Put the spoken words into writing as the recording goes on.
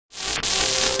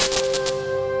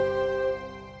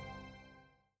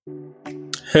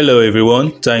Hello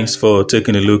everyone, thanks for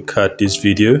taking a look at this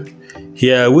video.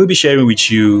 Here I will be sharing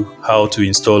with you how to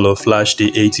install or flash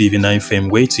the ATV 9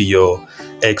 firmware to your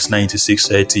X96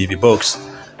 ATV box.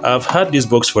 I've had this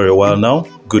box for a while now,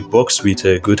 good box with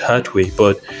a good hardware,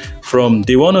 but from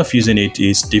day one of using it,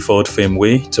 its default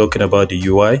firmware, talking about the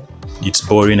UI, it's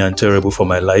boring and terrible for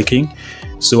my liking.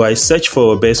 So I searched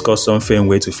for best custom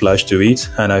firmware to flash to it,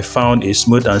 and I found a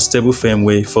smooth and stable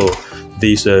firmware for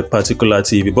this particular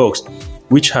TV box,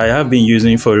 which I have been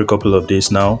using for a couple of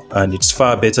days now, and it's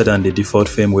far better than the default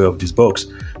firmware of this box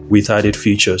with added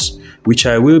features, which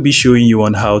I will be showing you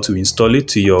on how to install it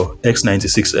to your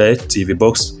X96 TV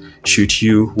box should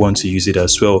you want to use it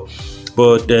as well.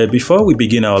 But before we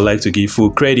begin, I would like to give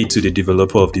full credit to the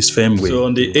developer of this firmware. So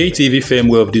on the ATV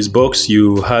firmware of this box,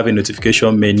 you have a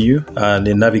notification menu and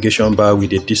a navigation bar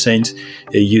with a decent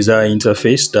user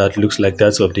interface that looks like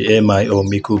that of the MI or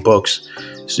Miku box.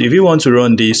 So if you want to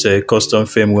run this custom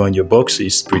firmware on your box,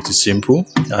 it's pretty simple,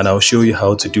 and I'll show you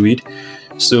how to do it.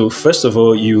 So first of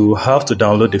all, you have to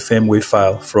download the firmware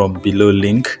file from below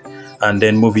link and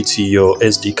then move it to your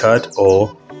SD card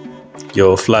or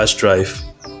your flash drive.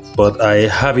 But I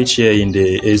have it here in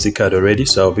the SD card already,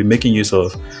 so I'll be making use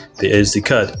of the SD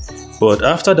card. But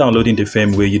after downloading the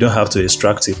firmware, you don't have to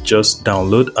extract it, just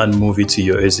download and move it to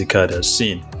your SD card as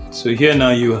seen. So here now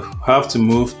you have to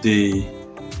move the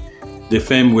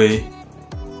firmware,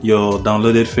 your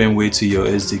downloaded firmware, to your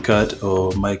SD card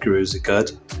or micro SD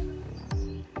card.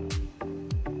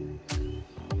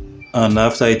 And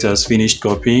after it has finished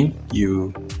copying,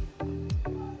 you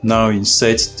now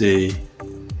insert the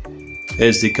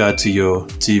SD card to your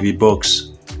TV box.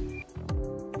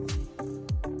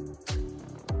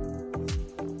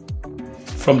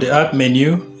 From the app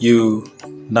menu, you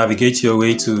navigate your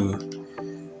way to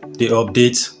the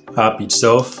update app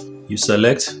itself. You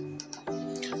select,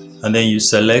 and then you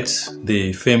select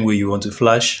the firmware you want to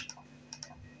flash,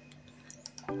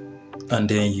 and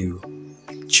then you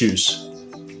choose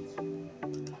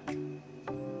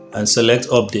and select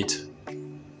update,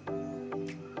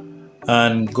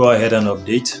 and go ahead and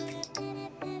update,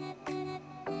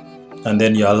 and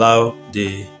then you allow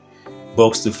the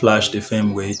box to flash the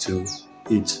firmware to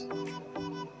it.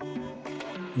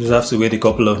 You just have to wait a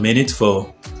couple of minutes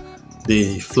for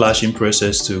the flashing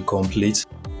process to complete.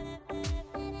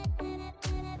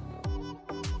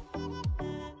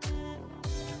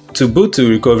 To boot to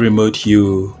recovery mode,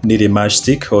 you need a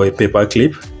matchstick or a paper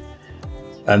clip,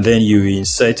 and then you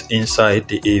insert inside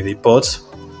the AV port.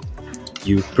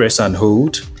 You press and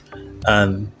hold,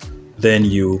 and then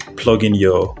you plug in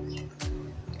your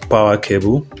power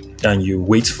cable, and you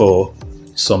wait for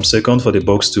some seconds for the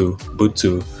box to boot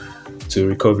to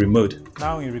recovery mode.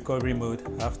 Now in recovery mode,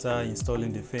 after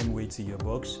installing the firmware to your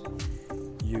box,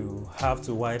 you have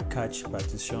to wipe cache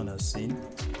partition as seen.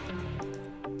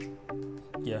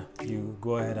 Yeah, you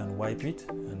go ahead and wipe it,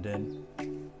 and then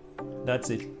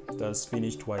that's it. That's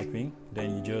finished wiping.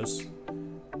 Then you just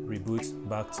reboot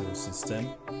back to the system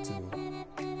to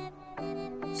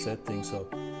set things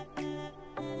up.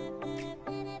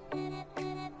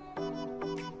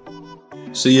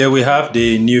 So here we have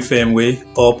the new firmware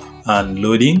up and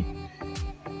loading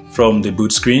from the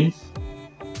boot screen.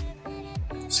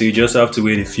 So you just have to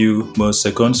wait a few more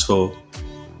seconds for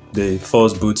the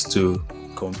first boot to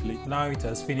complete. Now it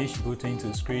has finished booting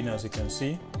to screen. As you can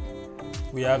see,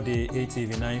 we have the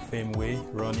ATV 9 firmware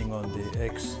running on the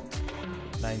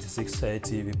X96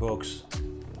 ATV box.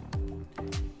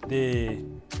 The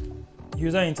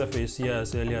user interface here,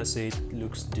 as earlier said,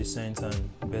 looks decent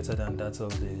and better than that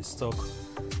of the stock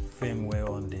firmware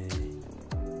on the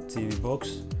TV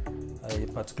box. I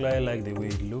particularly like the way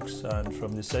it looks, and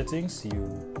from the settings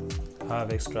you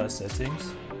have extra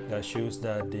settings that shows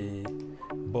that the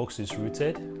box is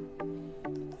rooted,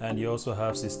 and you also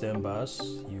have system bars,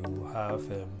 you have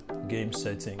game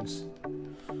settings.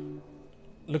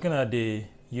 Looking at the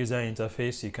user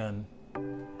interface, you can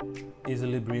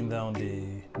easily bring down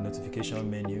the notification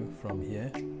menu from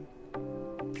here.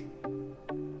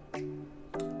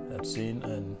 That's seen,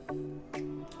 and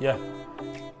yeah,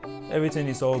 everything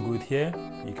is all good here.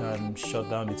 You can shut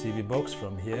down the TV box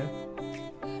from here,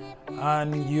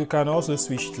 and you can also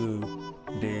switch to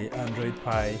the Android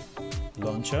Pie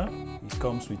launcher. It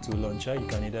comes with two launchers. You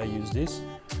can either use this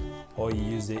or you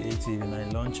use the ATV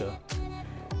 9 launcher,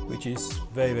 which is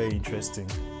very interesting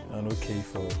and okay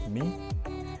for me.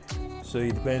 So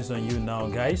it depends on you now,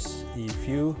 guys. If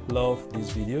you love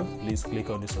this video, please click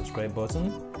on the subscribe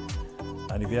button,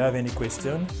 and if you have any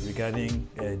question regarding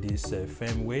this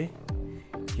firmware,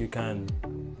 you can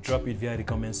drop it via the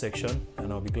comment section,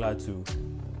 and I'll be glad to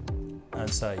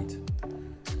answer it.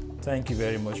 Thank you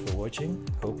very much for watching.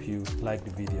 Hope you liked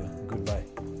the video.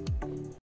 Goodbye.